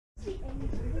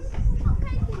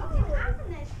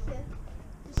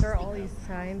There are all these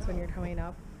signs when you're coming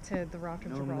up to the Rock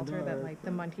of Gibraltar that like the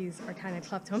monkeys are kind of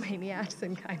kleptomaniacs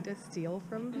and kind of steal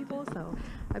from people. So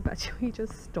I bet you he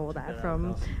just stole that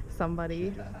from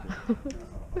somebody.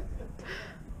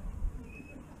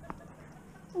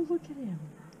 Oh, look at him.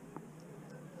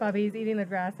 Bobby's eating the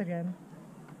grass again.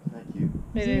 Thank you.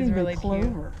 It is really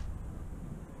cute.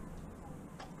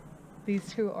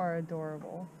 These two are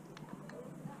adorable.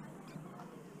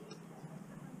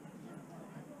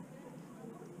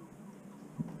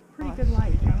 Pretty good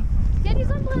light, huh? Get you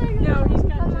some play. No, he's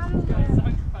got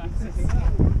sunglasses.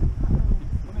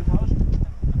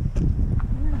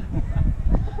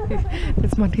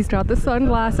 This monkey's got the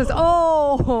sunglasses.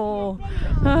 Oh!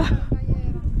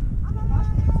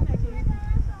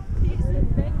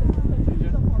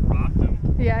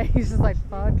 Yeah, he's just like,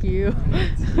 fuck you.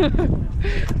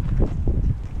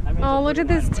 Oh, look at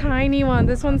this tiny one.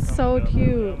 This one's so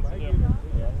cute.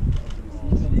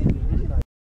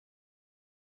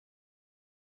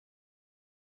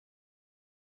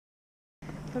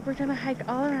 But we're gonna hike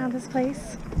all around this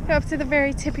place. Go up to the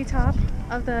very tippy top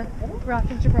of the Rock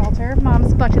of Gibraltar.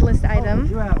 Mom's bucket list item.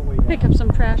 Pick up some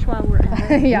trash while we're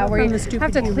at it. Yeah, we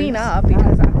have to clean up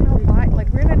because I don't know why. Like,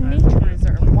 we're in a nature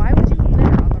reserve. Why would you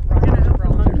litter on the Rock of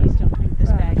Gibraltar? Monkeys don't think this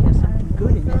bag has something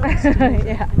good in it.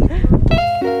 Yeah.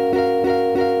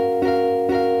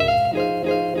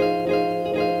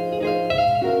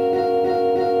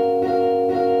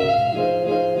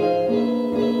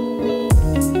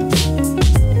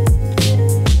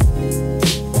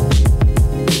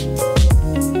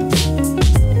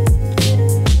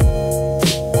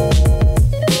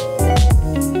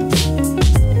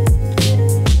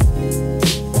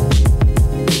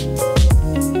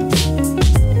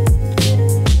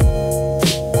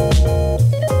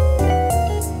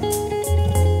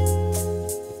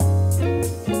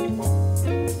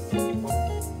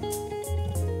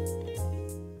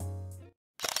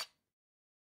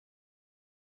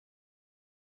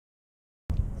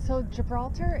 So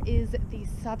Gibraltar is the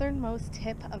southernmost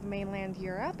tip of mainland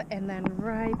Europe, and then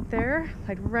right there,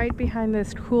 like right behind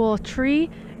this cool tree,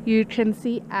 you can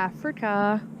see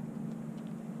Africa.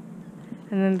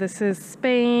 And then this is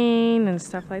Spain and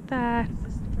stuff like that.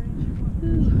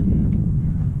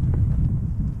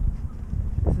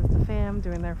 This is the fam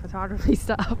doing their photography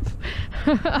stuff.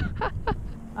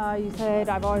 You said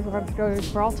I've always wanted to go to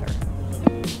Gibraltar.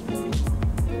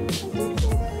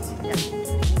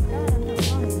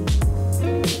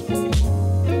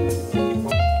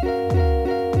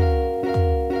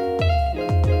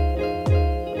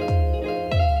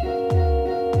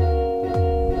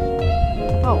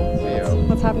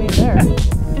 What's happening there?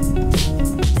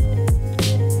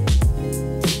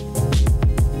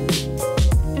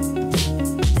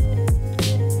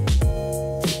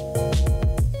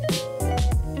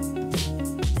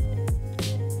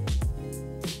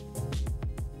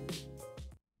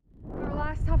 Our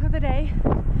last stop of the day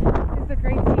is the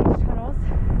Great Siege Tunnels.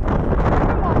 We've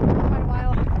been walking for quite a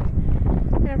while,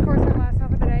 and of course our last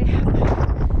stop of the day,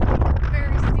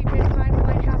 very steep incline for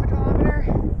like half a kilometer,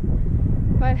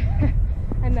 but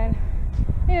and then,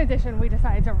 in addition, we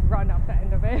decided to run up the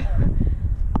end of it.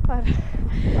 But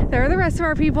there are the rest of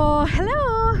our people.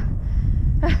 Hello!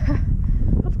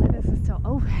 Hopefully this is still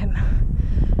open.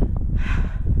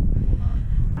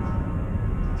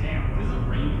 Damn, what is a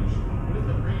range? What is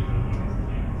the range of these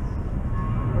cans?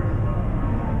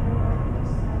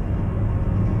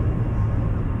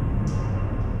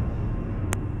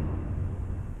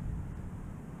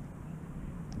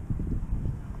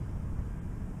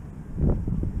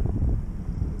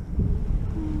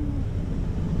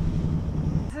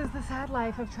 This is the sad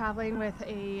life of traveling with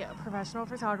a professional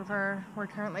photographer. We're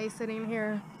currently sitting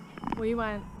here. We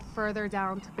went further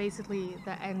down to basically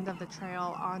the end of the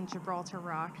trail on Gibraltar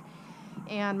Rock,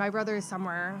 and my brother is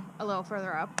somewhere a little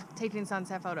further up taking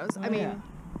sunset photos. I mean,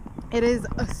 it is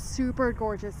a super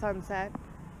gorgeous sunset.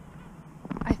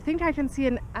 I think I can see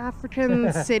an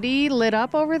African city lit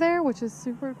up over there, which is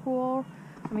super cool.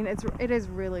 I mean, it is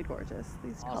really gorgeous,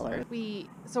 these colors.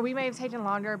 So we may have taken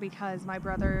longer because my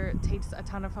brother takes a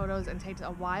ton of photos and takes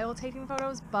a while taking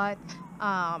photos, but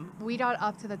we got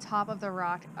up to the top of the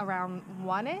rock around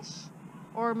 1-ish,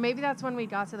 or maybe that's when we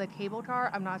got to the cable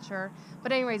car, I'm not sure.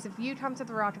 But anyways, if you come to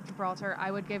the Rock of Gibraltar, I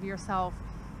would give yourself,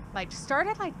 like, start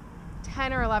at like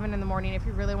 10 or 11 in the morning if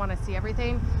you really want to see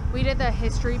everything. We did the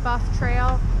history buff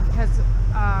trail because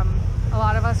a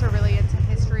lot of us are really into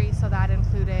history, so that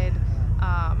included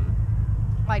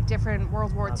like different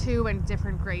World War II and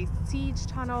different Great Siege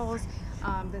tunnels,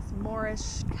 this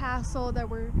Moorish castle that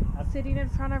we're sitting in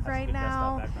front of right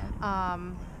now,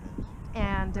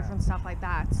 and different stuff like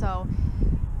that. So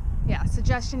Yeah,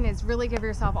 suggestion is really give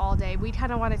yourself all day. We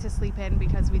kind of wanted to sleep in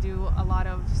because we do a lot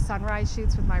of sunrise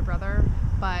shoots with my brother,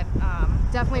 but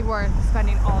definitely worth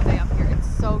spending all day up here. It's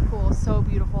so cool, so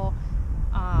beautiful.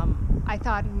 I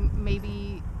thought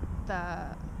maybe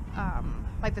the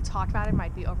like the talk about it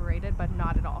might be overrated, but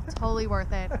not at all. Totally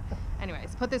worth it.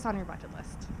 Anyways, put this on your bucket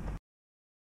list.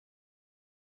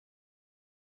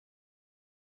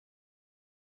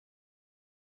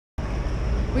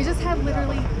 We just had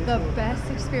literally the best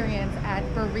experience at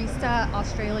Barista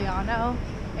Australiano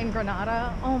in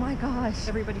Granada. Oh my gosh.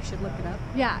 Everybody should look it up.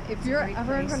 Yeah, if you're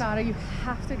ever in Granada, you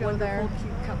have to go there. Wonderful,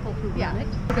 cute couple who run it.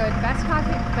 Good. Best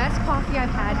coffee I've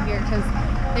had here, because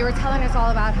they were telling us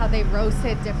all about how they roast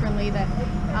it differently than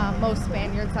most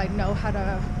Spaniards. I know how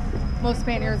to. Most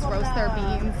Spaniards roast their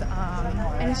beans,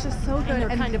 and it's just so good. And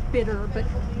they're kind of bitter, but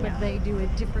they do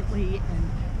it differently. And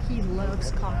he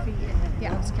loves coffee and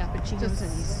loves cappuccinos,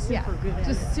 and he's super good at it.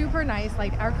 Just super nice.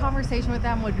 Like, our conversation with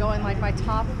them would go in like my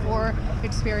top 4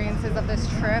 experiences of this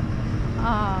trip.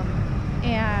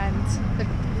 And the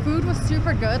food was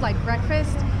super good. Like,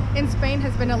 breakfast in Spain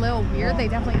has been a little weird. They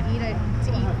definitely eat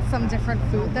some different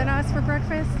food than us for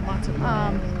breakfast. Lots of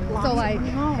so like,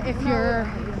 if you're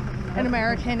an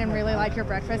American and really like your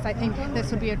breakfast, I think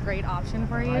this would be a great option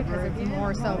for you, because it's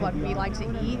more so what we like to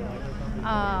eat.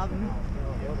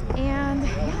 And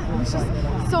yeah, it was just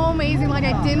so amazing. Like,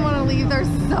 I didn't want to leave. They're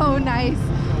so nice.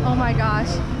 Oh my gosh.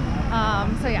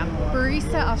 So yeah,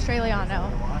 Barista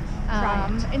Australiano.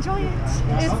 Enjoy it.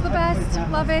 It's the best.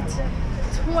 Love it.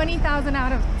 20,000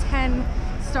 out of 10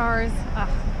 stars.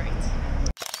 Great.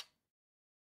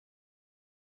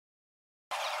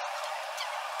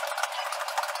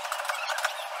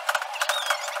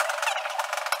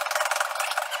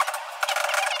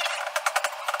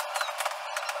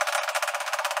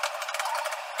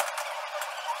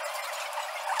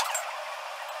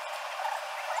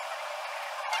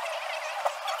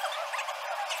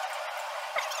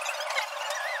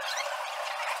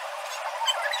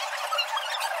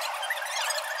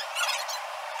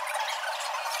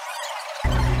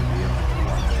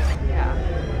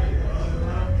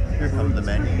 Here come the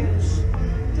menus.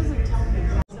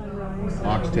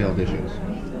 Oxtail dishes.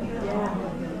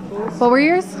 What were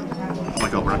yours? Oh my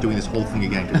god, we're not doing this whole thing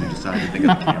again because we decided to think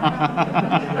of the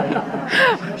camera.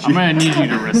 I'm gonna need you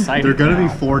to recite. There are gonna be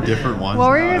 4 different ones. What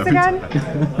were yours again?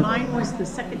 Mine was the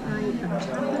second night of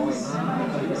tapas,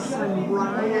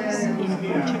 sunrise in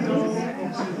Portugal,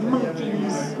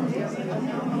 monkeys.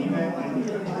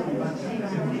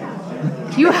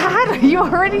 You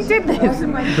already did this. It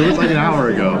was like an hour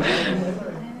ago.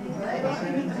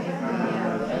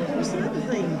 What's the other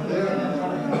thing?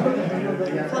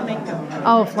 Flamenco.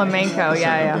 Oh, flamenco.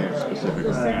 Yeah.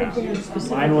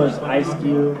 Mine was the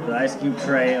Ice Cube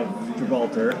tray of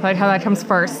Gibraltar. Like how that comes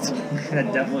first.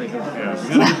 Definitely. Yeah,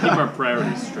 we gotta keep our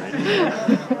priorities straight.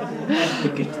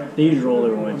 The cathedral we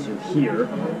went to here.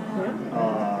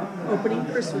 Opening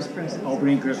Christmas presents.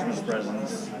 Opening Christmas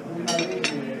presents.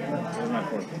 That was my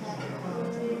 4th.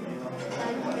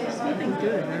 Something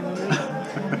good.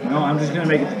 No, I'm just gonna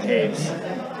make it the caves.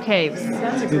 Caves.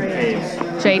 That's a Good great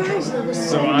caves. Jake.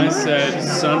 So I said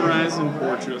sunrise in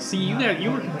Portugal. See, you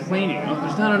were complaining.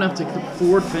 There's not enough to cook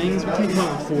 4 things. We can't come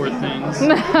up with 4 things.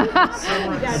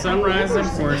 Sunrise in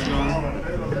Portugal.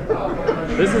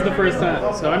 This is the first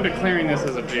time, so I'm declaring this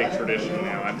as a Jake tradition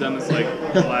now. I've done this like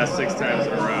the last 6 times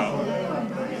in a row,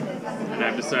 and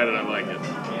I've decided I like it.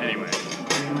 Anyway,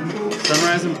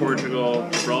 sunrise in Portugal,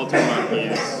 Gibraltar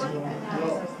monkeys.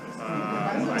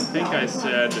 I think I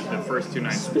said the first 2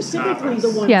 nights. Specifically tapas. the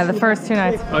ones. Yeah, the first 2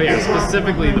 nights. Oh yeah,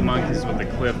 specifically the monkeys with the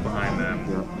cliff behind them.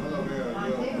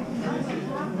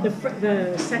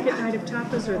 The second night of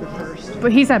tapas or the first?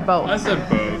 But he said both. I said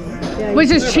both. Yeah,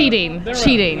 Which is cheating. They're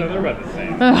Cheating. No, they're about the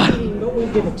same. but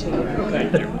we'll give it to you.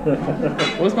 Thank you.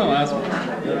 What was my last one?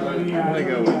 What did I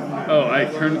go with? Oh,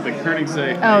 the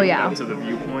Koenigsegg up to the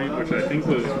viewpoint, which I think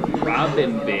was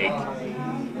Robinbig.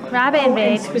 Rabbit and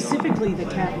And big. specifically the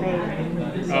cafe.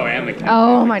 Oh, and the cat.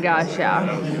 Oh my gosh, yeah.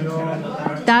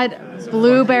 That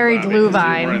blueberry glue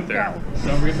Right vine. there.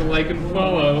 Don't forget to like and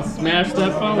follow. Smash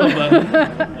that follow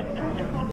button.